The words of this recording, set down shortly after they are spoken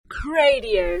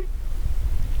Radio.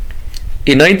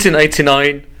 In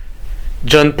 1989,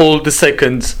 John Paul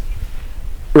II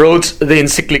wrote the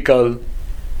encyclical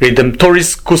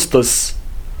Redemptoris Custos,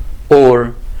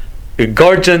 or a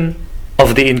Guardian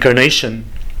of the Incarnation,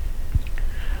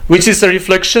 which is a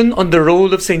reflection on the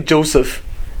role of Saint Joseph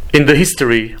in the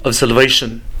history of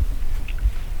salvation.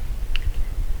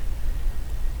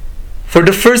 For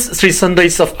the first 3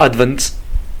 Sundays of Advent,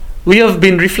 we have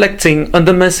been reflecting on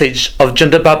the message of John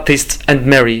the Baptist and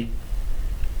Mary,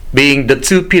 being the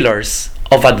 2 pillars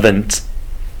of Advent.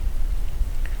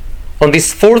 On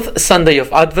this 4th Sunday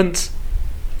of Advent,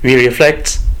 we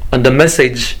reflect on the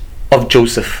message of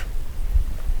Joseph.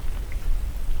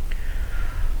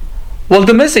 While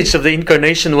the message of the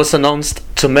Incarnation was announced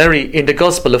to Mary in the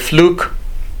Gospel of Luke,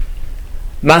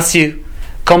 Matthew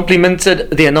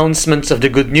complemented the announcement of the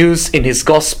good news in his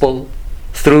Gospel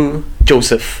through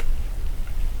Joseph.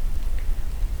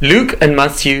 Luke and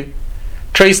Matthew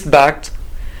traced back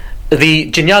the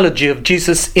genealogy of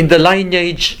Jesus in the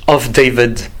lineage of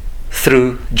David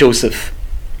through Joseph.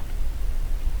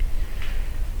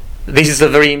 This is a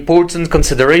very important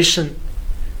consideration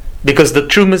because the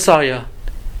true Messiah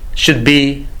should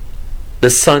be the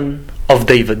son of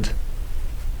David.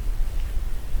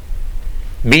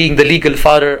 Being the legal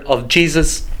father of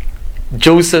Jesus,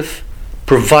 Joseph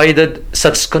provided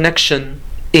such connection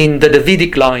in the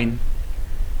Davidic line.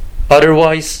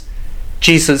 Otherwise,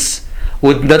 Jesus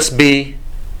would not be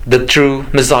the true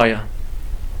Messiah.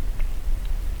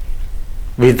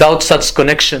 Without such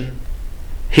connection,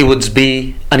 he would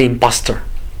be an impostor.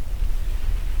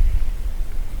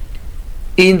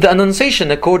 In the Annunciation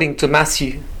according to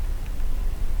Matthew,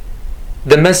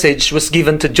 the message was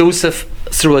given to Joseph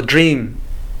through a dream,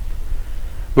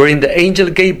 wherein the angel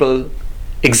Gabriel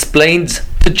explained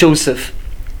to Joseph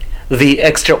the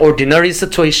extraordinary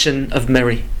situation of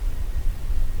Mary.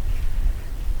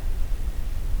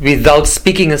 Without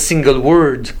speaking a single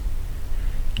word,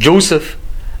 Joseph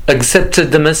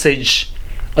accepted the message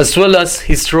as well as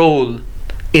his role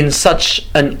in such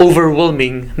an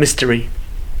overwhelming mystery.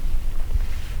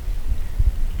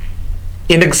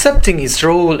 In accepting his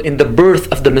role in the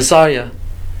birth of the Messiah,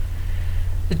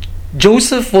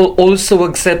 Joseph will also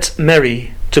accept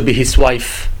Mary to be his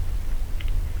wife.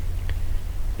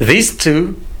 This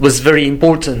too was very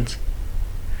important,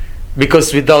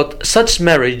 because without such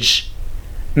marriage,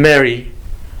 Mary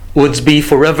would be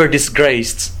forever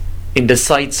disgraced in the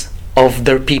sight of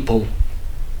their people.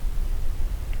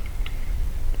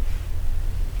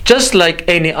 Just like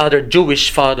any other Jewish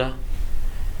father,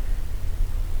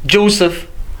 Joseph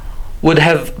would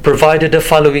have provided the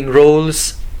following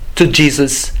roles to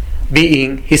Jesus,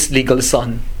 being his legal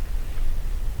son.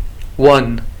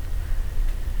 1.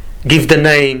 Give the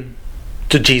name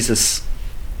to Jesus.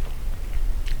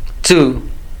 2.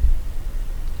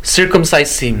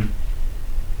 Circumcise him.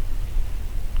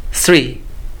 3.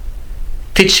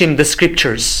 Teach him the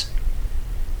scriptures.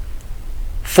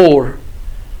 4.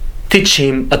 Teach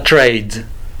him a trade.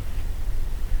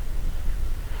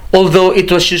 Although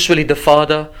it was usually the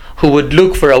father who would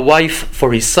look for a wife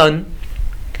for his son,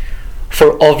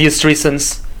 for obvious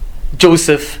reasons,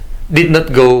 Joseph did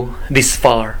not go this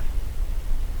far.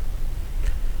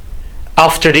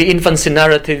 After the infancy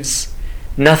narratives,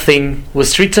 nothing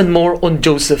was written more on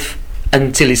Joseph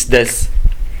until his death,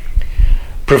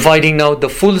 providing now the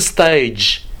full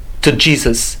stage to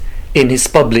Jesus in his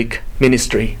public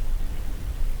ministry.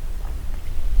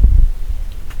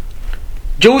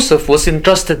 Joseph was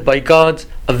entrusted by God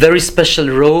a very special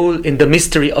role in the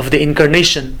mystery of the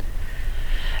Incarnation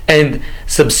and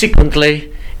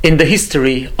subsequently in the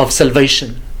history of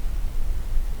salvation.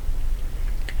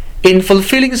 In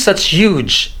fulfilling such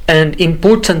huge and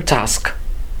important task,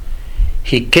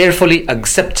 he carefully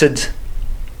accepted,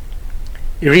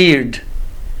 reared,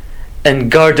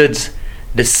 and guarded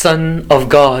the Son of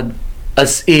God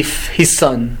as if his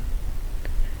son,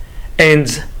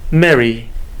 and Mary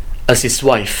as his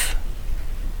wife.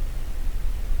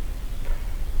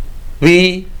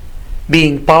 We,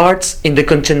 being parts in the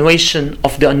continuation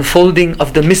of the unfolding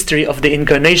of the mystery of the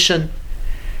Incarnation,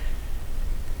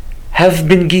 have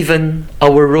been given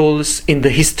our roles in the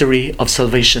history of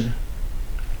salvation.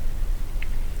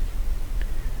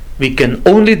 We can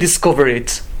only discover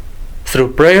it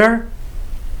through prayer,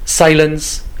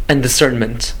 silence, and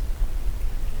discernment.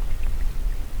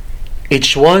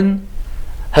 Each one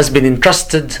has been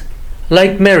entrusted,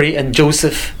 like Mary and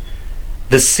Joseph,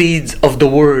 the seed of the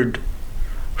Word,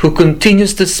 who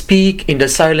continues to speak in the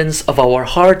silence of our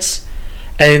hearts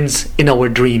and in our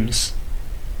dreams.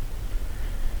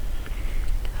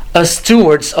 As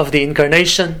stewards of the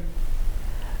Incarnation,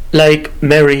 like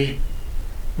Mary,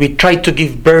 we try to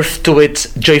give birth to it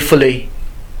joyfully.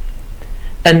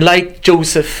 And like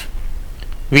Joseph,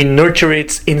 we nurture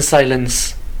it in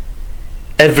silence,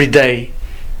 every day,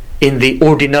 in the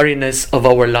ordinariness of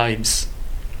our lives.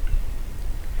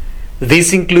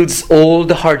 This includes all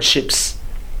the hardships,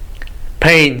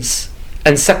 pains,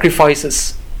 and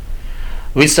sacrifices,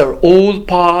 which are all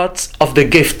parts of the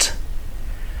gift,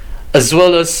 as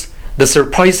well as the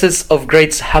surprises of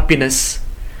great happiness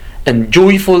and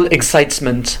joyful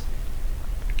excitement,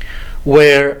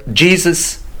 where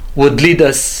Jesus would lead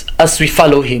us as we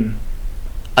follow him,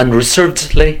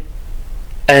 unreservedly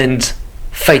and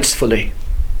faithfully.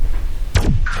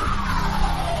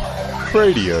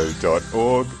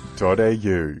 Radio.org.au